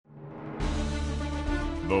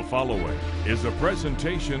The following is a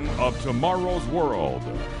presentation of Tomorrow's World.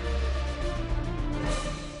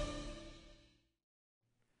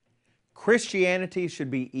 Christianity should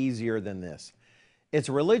be easier than this. It's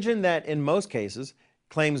a religion that, in most cases,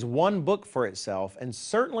 claims one book for itself and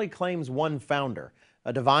certainly claims one founder,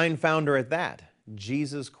 a divine founder at that,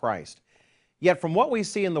 Jesus Christ. Yet from what we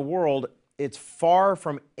see in the world, it's far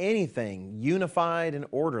from anything unified and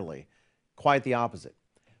orderly. Quite the opposite.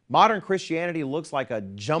 Modern Christianity looks like a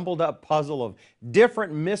jumbled up puzzle of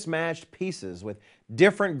different mismatched pieces with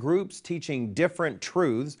different groups teaching different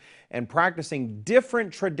truths and practicing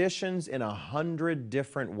different traditions in 100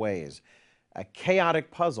 different ways. A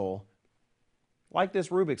chaotic puzzle like this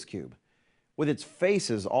Rubik's Cube, with its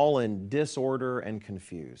faces all in disorder and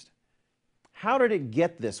confused. How did it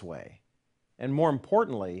get this way? And more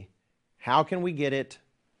importantly, how can we get it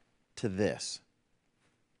to this?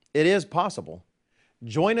 It is possible.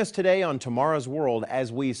 Join us today on Tomorrow's World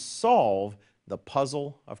as we solve the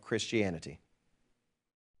puzzle of Christianity.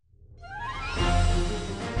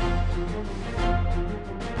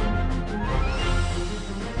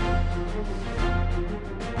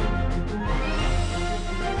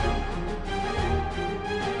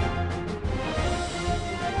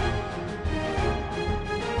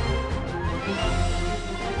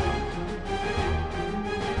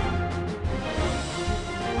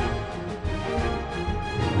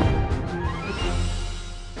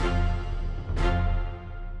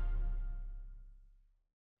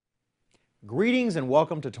 Greetings and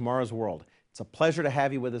welcome to Tomorrow's World. It's a pleasure to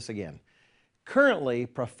have you with us again. Currently,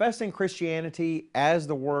 professing Christianity, as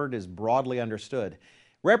the word is broadly understood,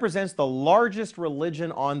 represents the largest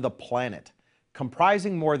religion on the planet,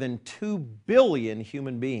 comprising more than 2 billion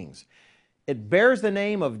human beings. It bears the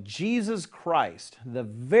name of Jesus Christ, the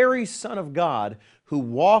very Son of God who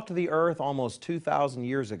walked the earth almost 2,000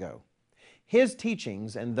 years ago. His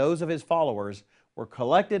teachings and those of His followers were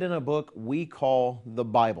collected in a book we call the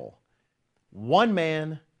Bible. One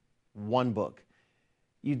man, one book.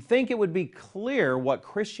 You'd think it would be clear what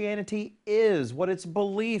Christianity is, what its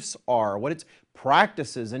beliefs are, what its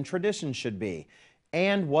practices and traditions should be,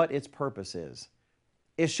 and what its purpose is.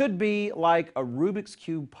 It should be like a Rubik's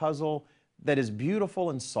Cube puzzle that is beautiful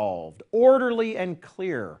and solved, orderly and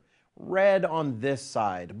clear, red on this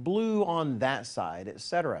side, blue on that side,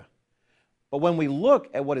 etc. But when we look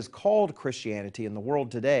at what is called Christianity in the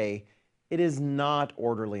world today, it is not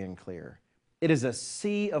orderly and clear. It is a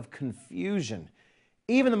sea of confusion.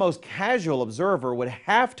 Even the most casual observer would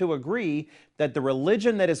have to agree that the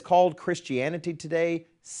religion that is called Christianity today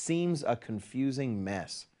seems a confusing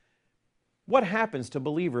mess. What happens to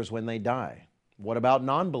believers when they die? What about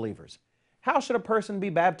non-believers? How should a person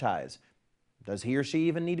be baptized? Does he or she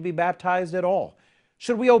even need to be baptized at all?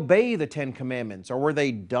 Should we obey the 10 Commandments, or were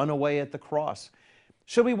they done away at the cross?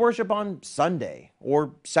 Should we worship on Sunday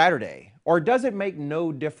or Saturday, or does it make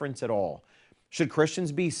no difference at all? Should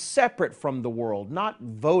Christians be separate from the world, not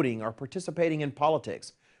voting or participating in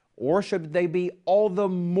politics? Or should they be all the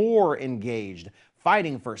more engaged,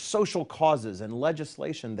 fighting for social causes and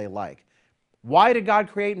legislation they like? Why did God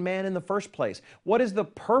create man in the first place? What is the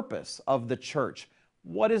purpose of the church?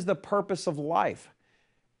 What is the purpose of life?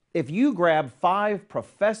 If you grab 5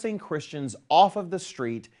 professing Christians off of the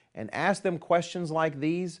street and ask them questions like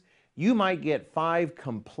these, you might get 5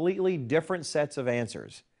 completely different sets of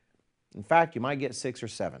answers. In fact, you might get 6 or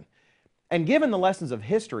 7. And given the lessons of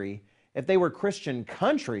history, if they were Christian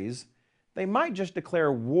countries, they might just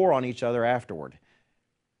declare war on each other afterward.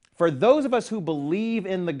 For those of us who believe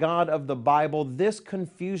in the God of the Bible, this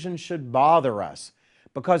confusion should bother us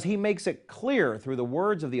because He makes it clear through the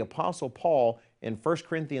words of the Apostle Paul in 1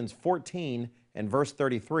 Corinthians 14 and verse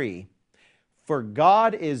 33, "For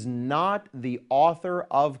God is not the author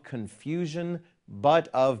of confusion, but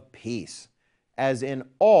of peace, as in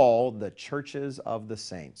all the churches of the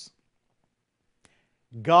saints."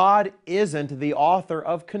 God isn't the author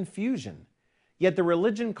of confusion, yet the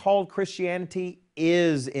religion called Christianity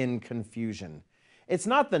is in confusion. It's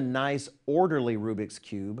not the nice, orderly Rubik's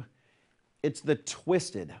Cube. It's the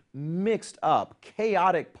twisted, mixed up,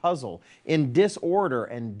 chaotic puzzle in disorder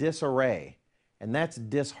and disarray, and that's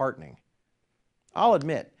disheartening. I'll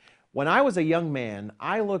admit, when I was a young man,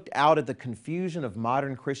 I looked out at the confusion of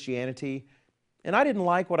modern Christianity and I didn't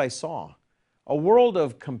like what I saw. A world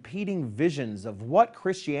of competing visions of what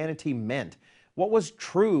Christianity meant, what was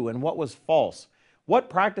true and what was false, what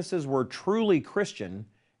practices were truly Christian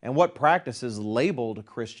and what practices labeled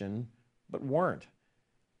Christian but weren't.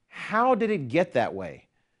 How did it get that way?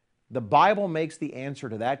 The Bible makes the answer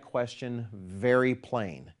to that question very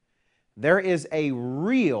plain. There is a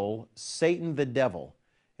real Satan the devil,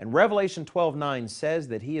 And Revelation 12:9 says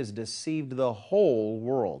that he has deceived the whole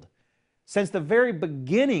world. Since the very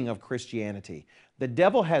beginning of Christianity, the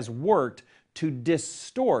devil has worked to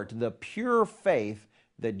distort the pure faith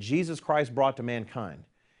that Jesus Christ brought to mankind.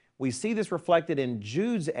 We see this reflected in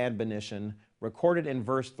Jude's admonition recorded in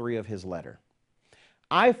verse 3 of his letter.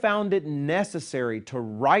 I found it necessary to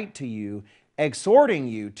write to you, exhorting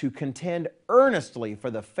you to contend earnestly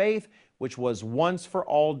for the faith which was once for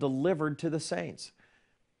all delivered to the saints.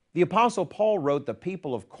 The Apostle Paul wrote the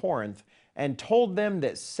people of Corinth and told them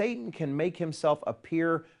that Satan can make himself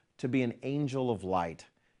appear to be an angel of light.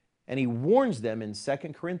 And he warns them in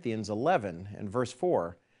 2 Corinthians 11 and verse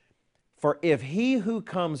 4, for if he who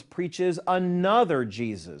comes preaches another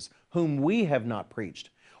Jesus, whom we have not preached,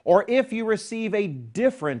 or if you receive a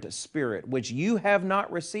different spirit which you have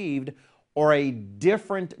not received, or a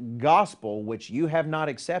different gospel which you have not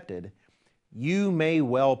accepted, you may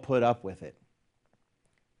well put up with it.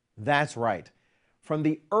 That's right. From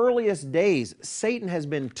the earliest days, Satan has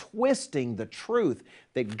been twisting the truth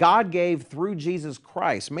that God gave through Jesus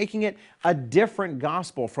Christ, making it a different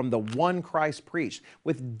gospel from the one Christ preached,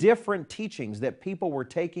 with different teachings that people were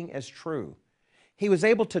taking as true. He was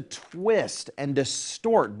able to twist and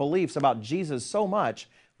distort beliefs about Jesus so much,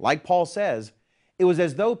 like Paul says, it was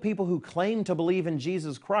as though people who claimed to believe in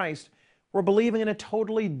Jesus Christ were believing in a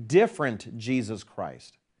totally different Jesus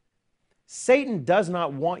Christ. Satan does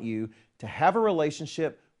not want you to have a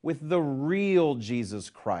relationship with the real Jesus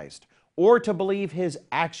Christ or to believe His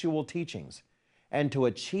actual teachings. And to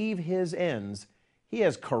achieve his ends, he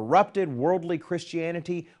has corrupted worldly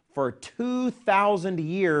Christianity for 2,000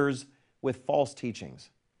 years with false teachings.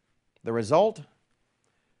 The result?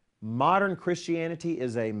 Modern Christianity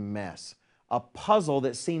is a mess, a puzzle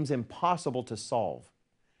that seems impossible to solve.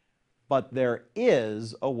 But there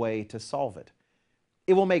is a way to solve it.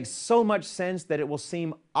 It will make so much sense that it will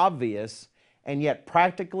seem obvious, and yet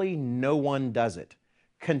practically no one does it,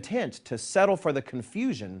 content to settle for the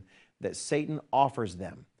confusion that Satan offers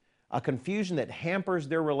them, a confusion that hampers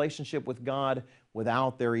their relationship with God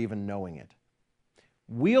without their even knowing it.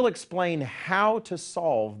 We'll explain how to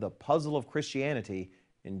solve the puzzle of Christianity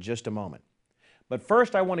in just a moment. But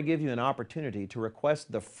first, I want to give you an opportunity to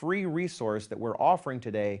request the free resource that we're offering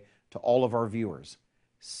today to all of our viewers,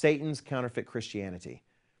 Satan's Counterfeit Christianity.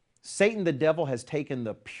 Satan, the devil, has taken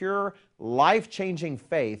the pure, life-changing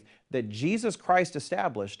faith that Jesus Christ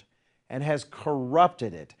established and has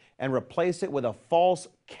corrupted it and replaced it with a false,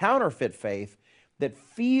 counterfeit faith that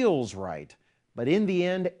feels right, but in the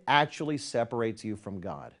end actually separates you from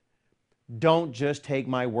God. Don't just take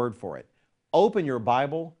my word for it. Open your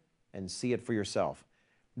Bible and see it for yourself.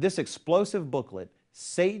 This explosive booklet,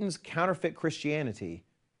 Satan's Counterfeit Christianity,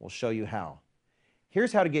 will show you how.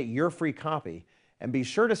 Here's how to get your free copy, and be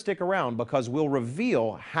sure to stick around because we'll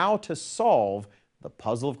reveal how to solve the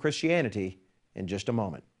puzzle of Christianity in just a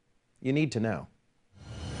moment. You need to know.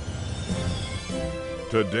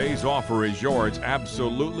 Today's offer is yours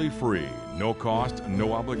absolutely free, no cost,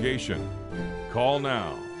 no obligation. Call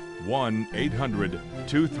now,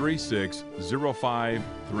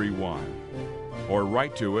 1-800-236-0531. Or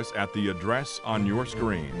write to us at the address on your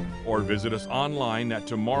screen, or visit us online at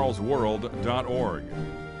tomorrowsworld.org.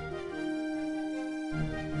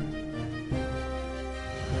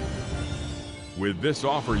 With this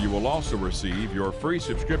offer, you will also receive your free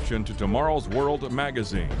subscription to Tomorrow's World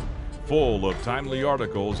magazine, full of timely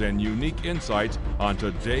articles and unique insights on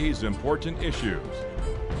today's important issues.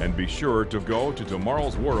 And be sure to go to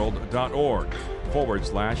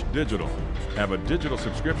tomorrowsworld.org/digital. Have a digital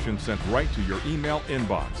subscription sent right to your email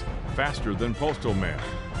inbox, faster than postal mail.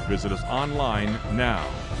 Visit us online now.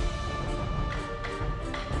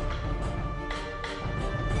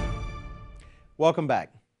 Welcome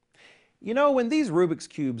back. You know, when these Rubik's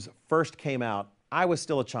Cubes first came out, I was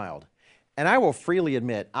still a child. And I will freely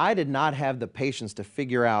admit, I did not have the patience to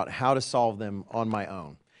figure out how to solve them on my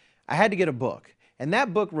own. I had to get a book. And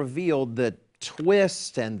that book revealed the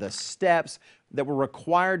twists and the steps that were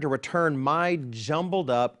required to return my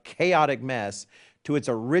jumbled up, chaotic mess to its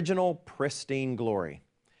original pristine glory.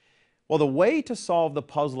 Well, the way to solve the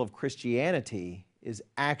puzzle of Christianity is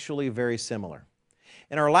actually very similar.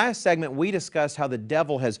 In our last segment, we discussed how the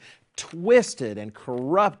devil has twisted and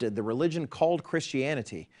corrupted the religion called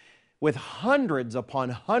Christianity with hundreds upon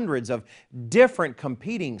hundreds of different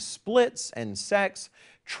competing splits and sects,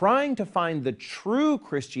 trying to find the true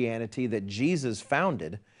Christianity that Jesus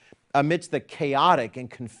founded amidst the chaotic and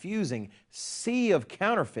confusing sea of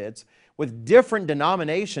counterfeits with different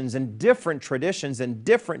denominations and different traditions and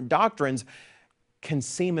different doctrines can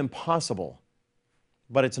seem impossible.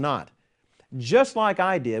 But it's not. Just like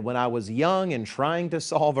I did when I was young and trying to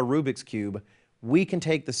solve a Rubik's Cube, we can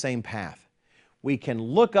take the same path. We can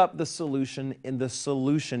look up the solution in the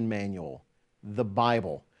solution manual, the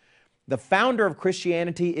Bible. The founder of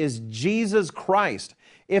Christianity is Jesus Christ.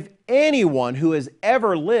 If anyone who has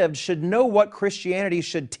ever lived should know what Christianity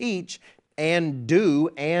should teach and do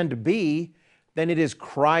and be, then it is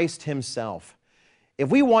Christ Himself. If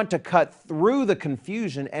we want to cut through the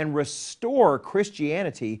confusion and restore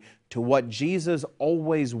Christianity to what Jesus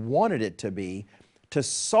always wanted it to be, to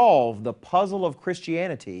solve the puzzle of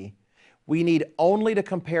Christianity, we need only to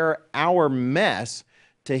compare our mess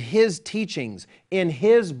to His teachings in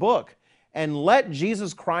His book and let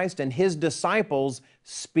Jesus Christ and His disciples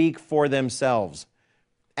speak for themselves.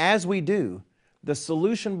 As we do, the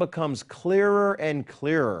solution becomes clearer and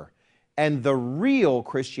clearer, and the real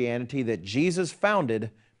Christianity that Jesus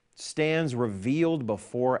founded stands revealed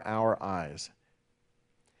before our eyes.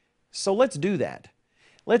 So let's do that.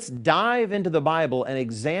 Let's dive into the Bible and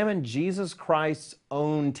examine Jesus Christ's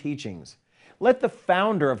own teachings. Let the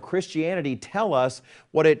founder of Christianity tell us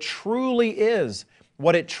what it truly is,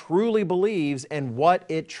 what it truly believes, and what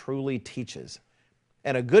it truly teaches.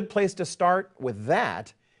 And a good place to start with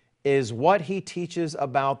that is what He teaches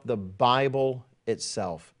about the Bible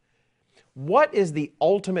itself. What is the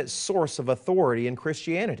ultimate source of authority in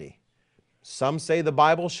Christianity? Some say the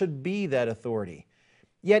Bible should be that authority.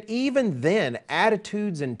 Yet even then,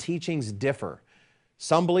 attitudes and teachings differ.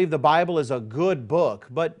 Some believe the Bible is a good book,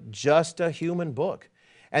 but just a human book,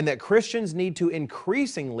 and that Christians need to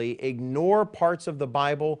increasingly ignore parts of the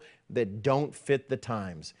Bible that don't fit the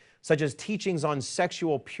times, such as teachings on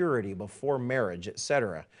sexual purity before marriage,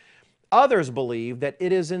 etc. Others believe that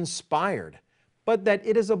it is inspired, but that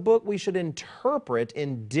it is a book we should interpret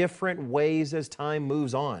in different ways as time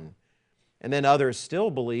moves on. And then others still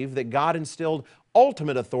believe that God instilled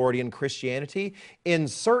ultimate authority in Christianity in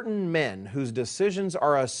certain men whose decisions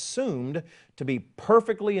are assumed to be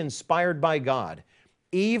perfectly inspired by God,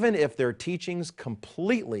 even if their teachings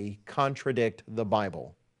completely contradict the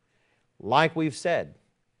Bible. Like we've said,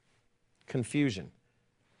 confusion.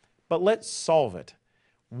 But let's solve it.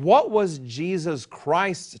 What was Jesus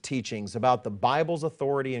Christ's teachings about the Bible's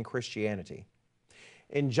authority in Christianity?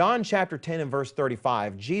 In John chapter 10 and verse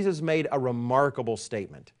 35, Jesus made a remarkable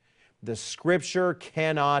statement. The Scripture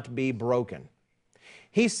cannot be broken.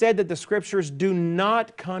 He said that the Scriptures do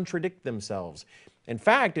not contradict themselves. In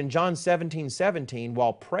fact, in John 17:17,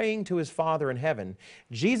 while praying to His Father in heaven,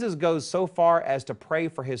 Jesus goes so far as to pray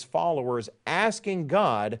for His followers, asking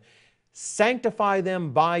God, "Sanctify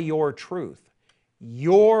them by your truth.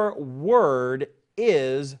 Your word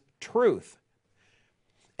is truth."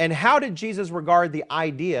 And how did Jesus regard the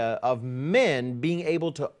idea of men being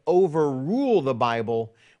able to overrule the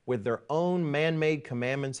Bible with their own man-made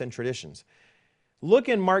commandments and traditions? Look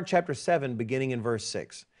in Mark chapter 7, beginning in verse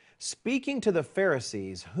 6. Speaking to the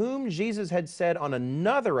Pharisees, whom Jesus had said on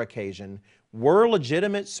another occasion were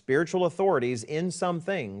legitimate spiritual authorities in some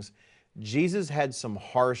things, Jesus had some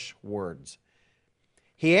harsh words.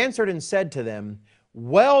 He answered and said to them,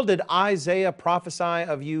 "Well did Isaiah prophesy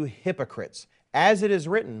of you hypocrites, as it is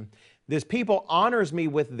written, this people honors me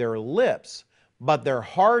with their lips, but their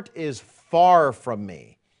heart is far from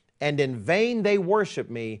me, and in vain they worship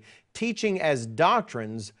me, teaching as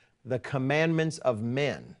doctrines the commandments of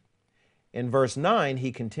men." In verse 9,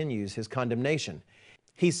 he continues his condemnation.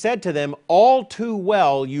 He said to them, "All too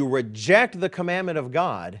well you reject the commandment of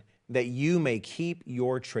God, that you may keep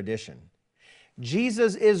your tradition."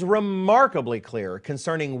 Jesus is remarkably clear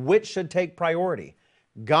concerning which should take priority,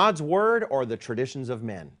 God's Word or the traditions of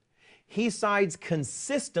men. He sides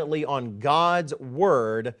consistently on God's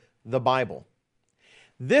Word, the Bible.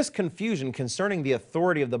 This confusion concerning the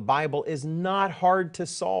authority of the Bible is not hard to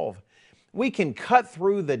solve. We can cut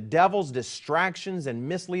through the devil's distractions and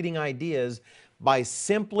misleading ideas by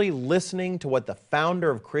simply listening to what the founder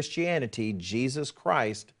of Christianity, Jesus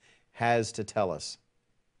Christ, has to tell us.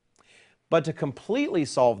 But to completely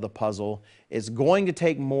solve the puzzle is going to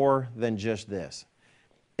take more than just this.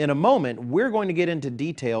 In a moment, we're going to get into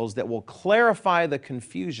details that will clarify the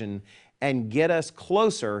confusion and get us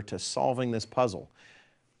closer to solving this puzzle.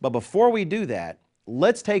 But before we do that,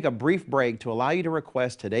 let's take a brief break to allow you to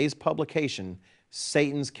request today's publication,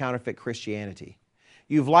 Satan's Counterfeit Christianity.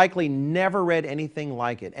 You've likely never read anything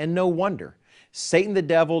like it, and no wonder. Satan the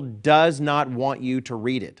devil does not want you to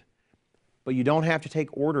read it. But you don't have to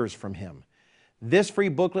take orders from him. This free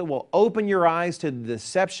booklet will open your eyes to the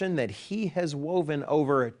deception that he has woven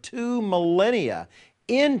over 2 millennia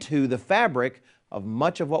into the fabric of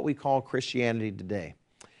much of what we call Christianity today.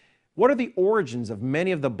 What are the origins of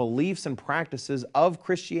many of the beliefs and practices of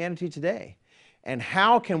Christianity today? And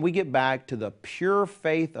how can we get back to the pure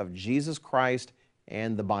faith of Jesus Christ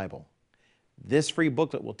and the Bible? This free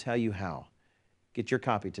booklet will tell you how. Get your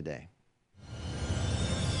copy today.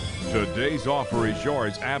 Today's offer is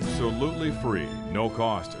yours absolutely free, no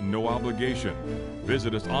cost, no obligation.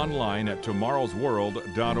 Visit us online at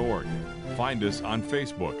tomorrowsworld.org. Find us on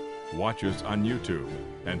Facebook, watch us on YouTube,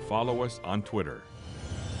 and follow us on Twitter.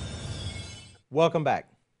 Welcome back.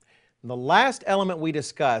 The last element we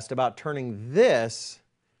discussed about turning this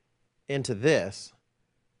into this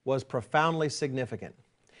was profoundly significant.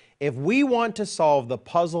 If we want to solve the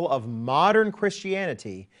puzzle of modern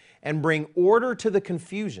Christianity and bring order to the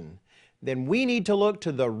confusion, then we need to look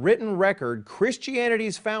to the written record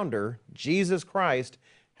Christianity's founder, Jesus Christ,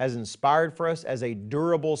 has inspired for us as a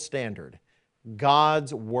durable standard,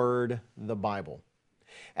 God's Word, the Bible.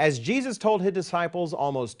 As Jesus told His disciples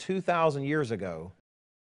almost 2,000 years ago,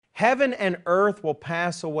 "Heaven and earth will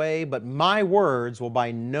pass away, but my words will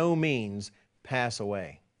by no means pass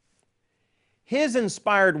away." His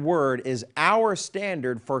inspired Word is our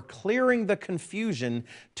standard for clearing the confusion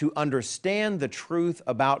to understand the truth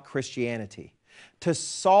about Christianity, to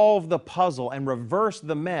solve the puzzle and reverse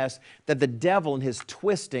the mess that the devil and his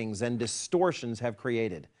twistings and distortions have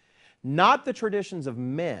created. Not the traditions of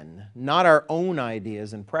men, not our own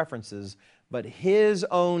ideas and preferences, but His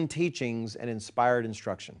own teachings and inspired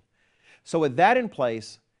instruction. So with that in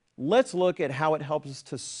place, let's look at how it helps us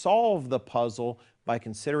to solve the puzzle by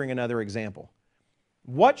considering another example.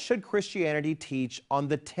 What should Christianity teach on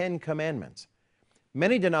the Ten Commandments?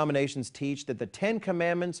 Many denominations teach that the Ten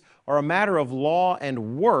Commandments are a matter of law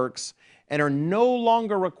and works and are no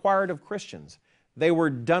longer required of Christians. They were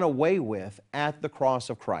done away with at the cross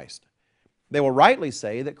of Christ. They will rightly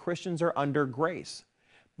say that Christians are under grace,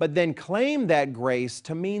 but then claim that grace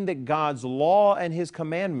to mean that God's law and His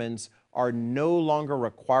commandments are no longer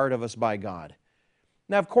required of us by God.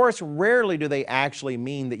 Now, of course, rarely do they actually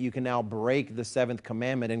mean that you can now break the seventh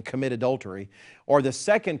commandment and commit adultery, or the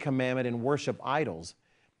second commandment and worship idols.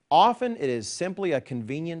 Often it is simply a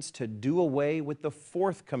convenience to do away with the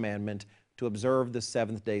fourth commandment to observe the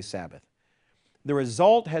seventh-day Sabbath. The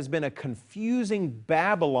result has been a confusing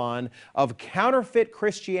Babylon of counterfeit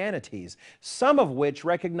Christianities, some of which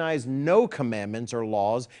recognize no commandments or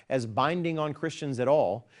laws as binding on Christians at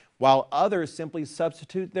all, while others simply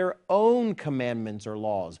substitute their own commandments or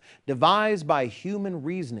laws, devised by human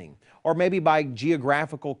reasoning, or maybe by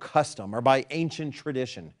geographical custom or by ancient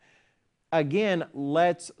tradition. Again,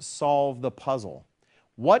 let's solve the puzzle.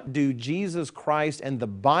 What do Jesus Christ and the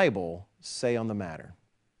Bible say on the matter?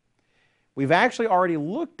 We've actually already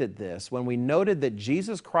looked at this when we noted that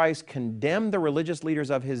Jesus Christ condemned the religious leaders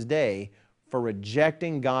of His day for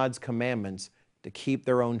rejecting God's commandments to keep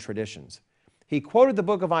their own traditions. He quoted the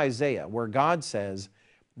book of Isaiah where God says,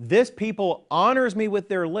 "This people honors me with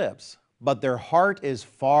their lips, but their heart is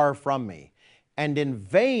far from me, and in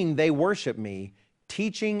vain they worship me,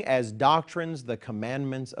 teaching as doctrines the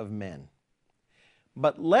commandments of men."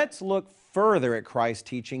 But let's look further at Christ's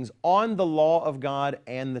teachings on the law of God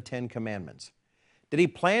and the Ten Commandments. Did He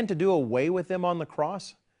plan to do away with them on the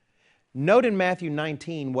cross? Note in Matthew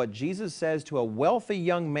 19 what Jesus says to a wealthy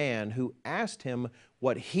young man who asked Him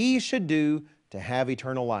what he should do to have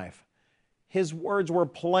eternal life. His words were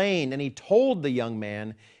plain, and He told the young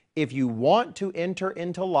man, "If you want to enter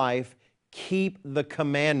into life, keep the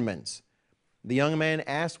commandments." The young man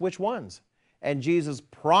asked which ones, and Jesus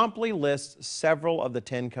promptly lists several of the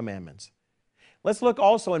Ten Commandments. Let's look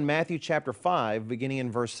also in Matthew chapter 5, beginning in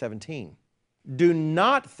verse 17. "Do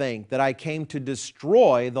not think that I came to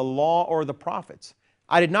destroy the law or the prophets.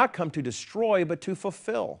 I did not come to destroy, but to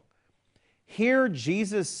fulfill." Here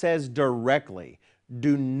Jesus says directly,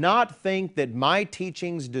 "Do not think that my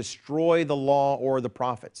teachings destroy the law or the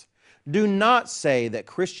prophets." Do not say that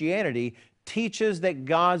Christianity teaches that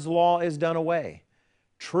God's law is done away.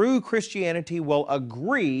 True Christianity will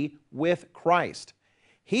agree with Christ.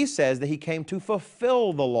 He says that He came to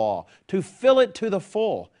fulfill the law, to fill it to the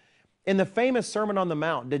full. In the famous Sermon on the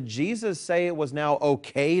Mount, did Jesus say it was now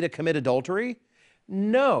okay to commit adultery?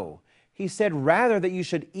 No. He said rather that you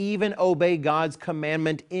should even obey God's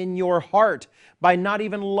commandment in your heart by not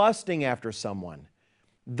even lusting after someone.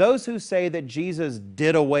 Those who say that Jesus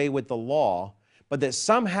did away with the law, but that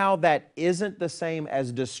somehow that isn't the same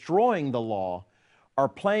as destroying the law, are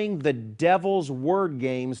playing the devil's word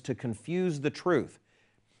games to confuse the truth.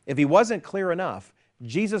 If he wasn't clear enough,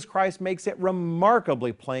 Jesus Christ makes it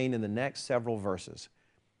remarkably plain in the next several verses.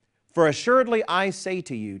 "For assuredly I say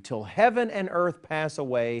to you, till heaven and earth pass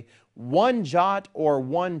away, one jot or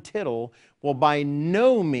one tittle will by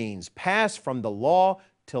no means pass from the law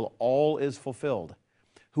till all is fulfilled.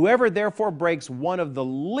 Whoever therefore breaks one of the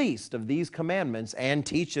least of these commandments and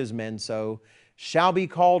teaches men so shall be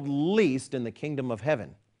called least in the kingdom of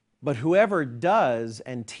heaven. But whoever does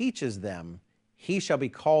and teaches them, he shall be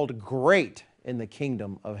called great in the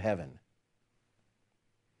kingdom of heaven.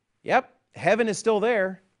 Yep, heaven is still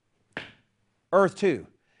there. Earth too.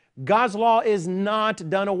 God's law is not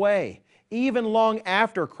done away. Even long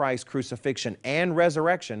after Christ's crucifixion and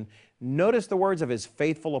resurrection, notice the words of his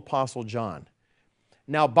faithful apostle John.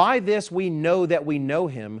 Now by this we know that we know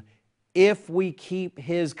him, if we keep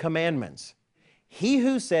his commandments. He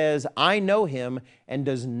who says, I know him, and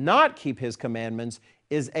does not keep his commandments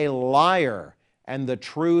is a liar, and the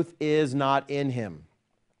truth is not in him.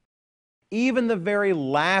 Even the very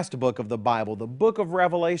last book of the Bible, the book of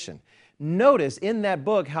Revelation, notice in that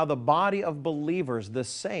book how the body of believers, the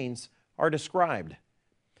saints, are described.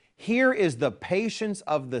 Here is the patience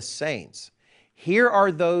of the saints. Here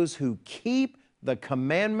are those who keep the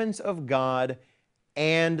commandments of God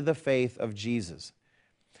and the faith of Jesus.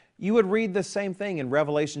 You would read the same thing in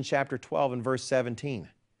Revelation chapter 12 and verse 17.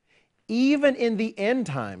 Even in the end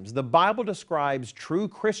times, the Bible describes true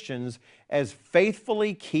Christians as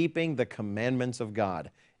faithfully keeping the commandments of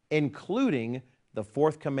God, including the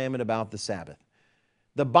fourth commandment about the Sabbath.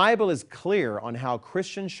 The Bible is clear on how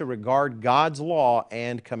Christians should regard God's law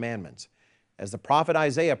and commandments. As the prophet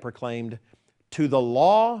Isaiah proclaimed, to the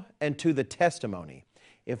law and to the testimony,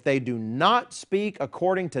 if they do not speak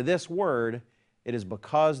according to this word, it is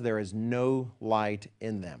because there is no light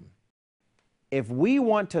in them. If we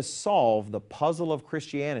want to solve the puzzle of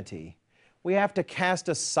Christianity, we have to cast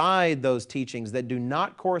aside those teachings that do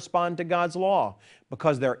not correspond to God's law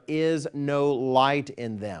because there is no light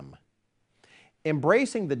in them.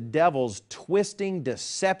 Embracing the devil's twisting,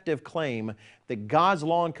 deceptive claim that God's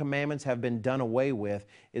law and commandments have been done away with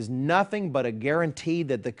is nothing but a guarantee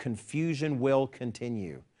that the confusion will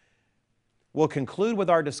continue. We'll conclude with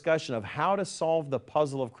our discussion of how to solve the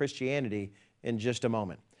puzzle of Christianity in just a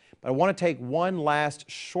moment. But I want to take one last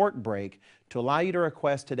short break to allow you to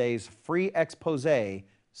request today's free expose,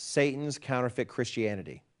 Satan's Counterfeit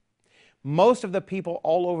Christianity. Most of the people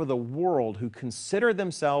all over the world who consider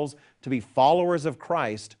themselves to be followers of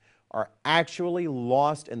Christ are actually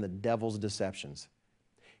lost in the devil's deceptions.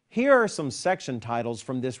 Here are some section titles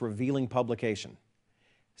from this revealing publication.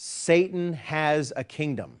 Satan has a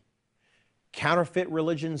kingdom. Counterfeit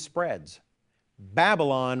religion spreads.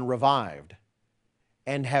 Babylon revived.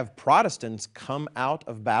 And have Protestants come out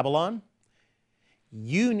of Babylon?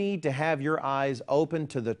 You need to have your eyes open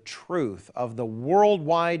to the truth of the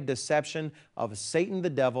worldwide deception of Satan the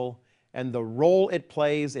devil and the role it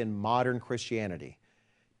plays in modern Christianity.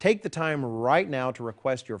 Take the time right now to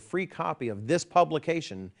request your free copy of this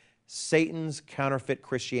publication, Satan's Counterfeit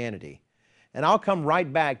Christianity. And I'll come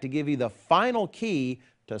right back to give you the final key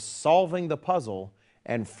to solving the puzzle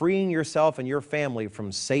and freeing yourself and your family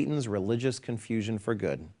from Satan's religious confusion for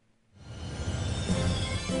good.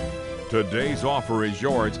 Today's offer is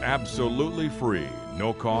yours absolutely free,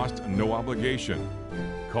 no cost, no obligation.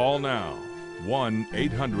 Call now,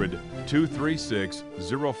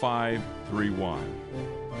 1-800-236-0531.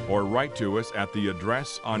 Or write to us at the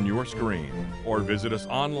address on your screen, or visit us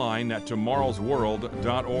online at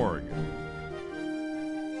tomorrowsworld.org.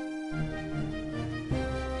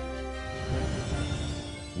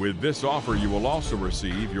 With this offer, you will also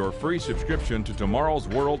receive your free subscription to Tomorrow's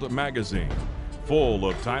World magazine, full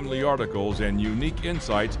of timely articles and unique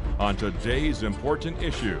insights on today's important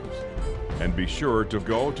issues. And be sure to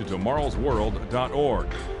go to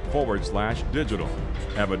tomorrowsworld.org/digital.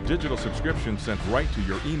 Have a digital subscription sent right to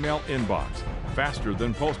your email inbox, faster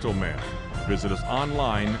than postal mail. Visit us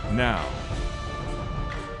online now.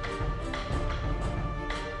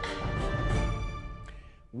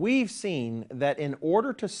 We've seen that in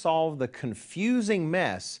order to solve the confusing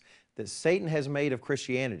mess that Satan has made of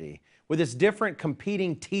Christianity, with its different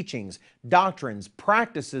competing teachings, doctrines,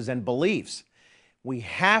 practices, and beliefs, we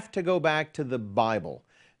have to go back to the Bible,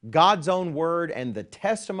 God's own Word, and the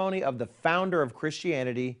testimony of the founder of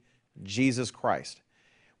Christianity, Jesus Christ.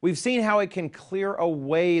 We've seen how it can clear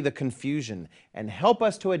away the confusion and help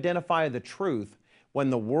us to identify the truth when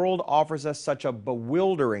the world offers us such a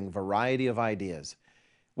bewildering variety of ideas.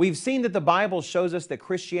 We've seen that the Bible shows us that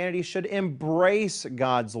Christianity should embrace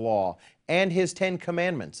God's law and His 10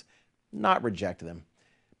 commandments, not reject them.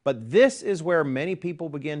 But this is where many people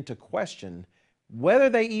begin to question whether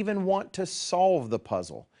they even want to solve the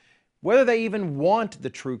puzzle, whether they even want the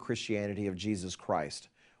true Christianity of Jesus Christ,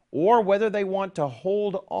 or whether they want to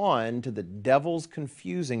hold on to the devil's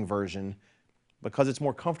confusing version because it's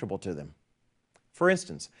more comfortable to them. For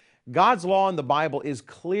instance, God's law in the Bible is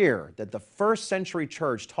clear that the first century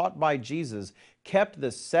church taught by Jesus kept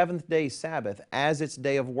the seventh-day Sabbath as its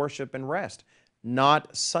day of worship and rest,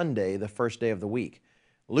 not Sunday, the first day of the week.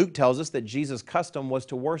 Luke tells us that Jesus' custom was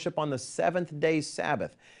to worship on the seventh-day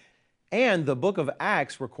Sabbath. And the book of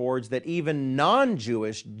Acts records that even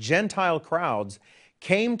non-Jewish Gentile crowds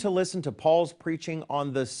came to listen to Paul's preaching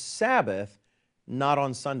on the Sabbath, not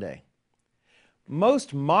on Sunday.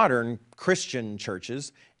 Most modern Christian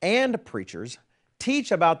churches and preachers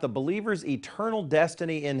teach about the believer's eternal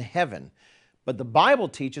destiny in heaven, but the Bible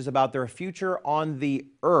teaches about their future on the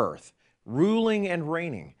earth, ruling and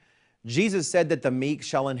reigning. Jesus said that the meek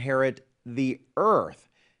shall inherit the earth,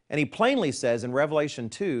 and He plainly says in Revelation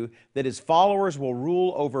 2 that His followers will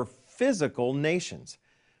rule over physical nations.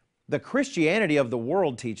 The Christianity of the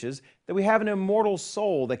world teaches that we have an immortal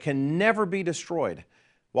soul that can never be destroyed,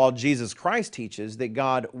 while Jesus Christ teaches that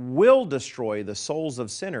God will destroy the souls of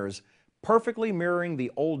sinners, perfectly mirroring the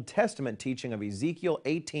Old Testament teaching of Ezekiel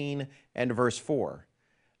 18 and verse 4.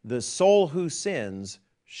 The soul who sins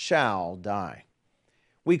shall die.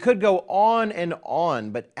 We could go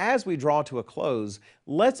on, but as we draw to a close,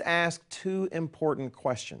 let's ask two important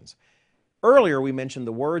questions. Earlier we mentioned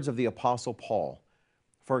the words of the Apostle Paul,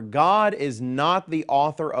 "For God is not the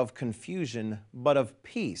author of confusion, but of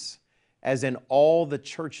peace, as in all the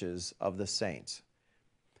churches of the saints."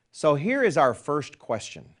 So here is our first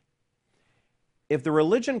question. If the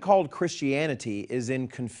religion called Christianity is in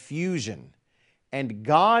confusion, and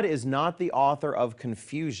God is not the author of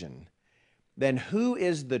confusion, then who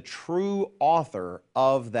is the true author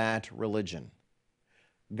of that religion?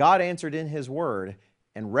 God answered in His Word,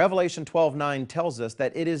 and Revelation 12:9 tells us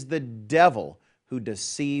that it is the devil who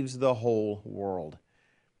deceives the whole world.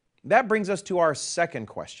 That brings us to our second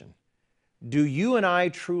question. Do you and I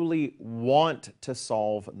truly want to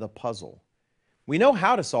solve the puzzle? We know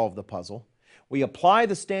how to solve the puzzle. We apply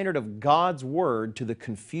the standard of God's Word to the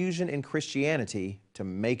confusion in Christianity to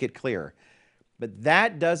make it clear. But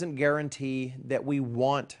that doesn't guarantee that we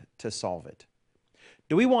want to solve it.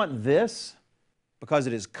 Do we want this because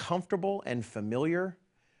it is comfortable and familiar?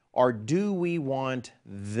 Or do we want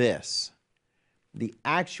this? The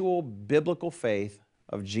actual biblical faith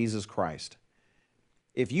of Jesus Christ.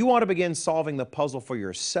 If you want to begin solving the puzzle for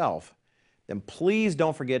yourself, then please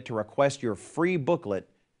don't forget to request your free booklet,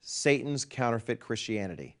 Satan's Counterfeit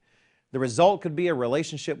Christianity. The result could be a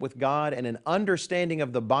relationship with God and an understanding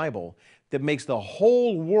of the Bible that makes the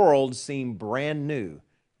whole world seem brand new,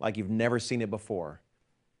 like you've never seen it before.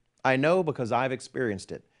 I know because I've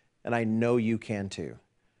experienced it, and I know you can too.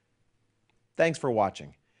 Thanks for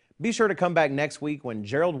watching. Be sure to come back next week when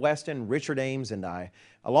Gerald Weston, Richard Ames, and I,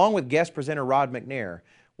 along with guest presenter Rod McNair,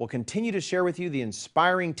 will continue to share with you the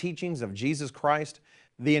inspiring teachings of Jesus Christ,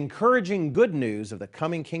 the encouraging good news of the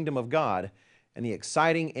coming kingdom of God, and the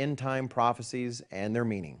exciting end-time prophecies and their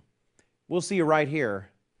meaning. We'll see you right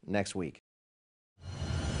here next week.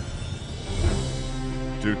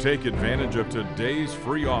 To take advantage of today's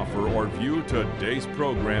free offer or view today's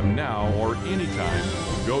program now or anytime,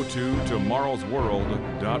 go to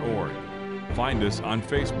tomorrowsworld.org. Find us on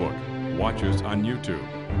Facebook, watch us on YouTube,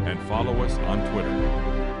 and follow us on Twitter.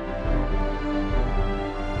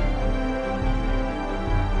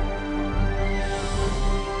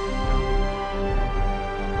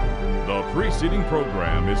 The preceding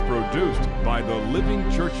program is produced by the Living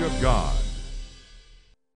Church of God.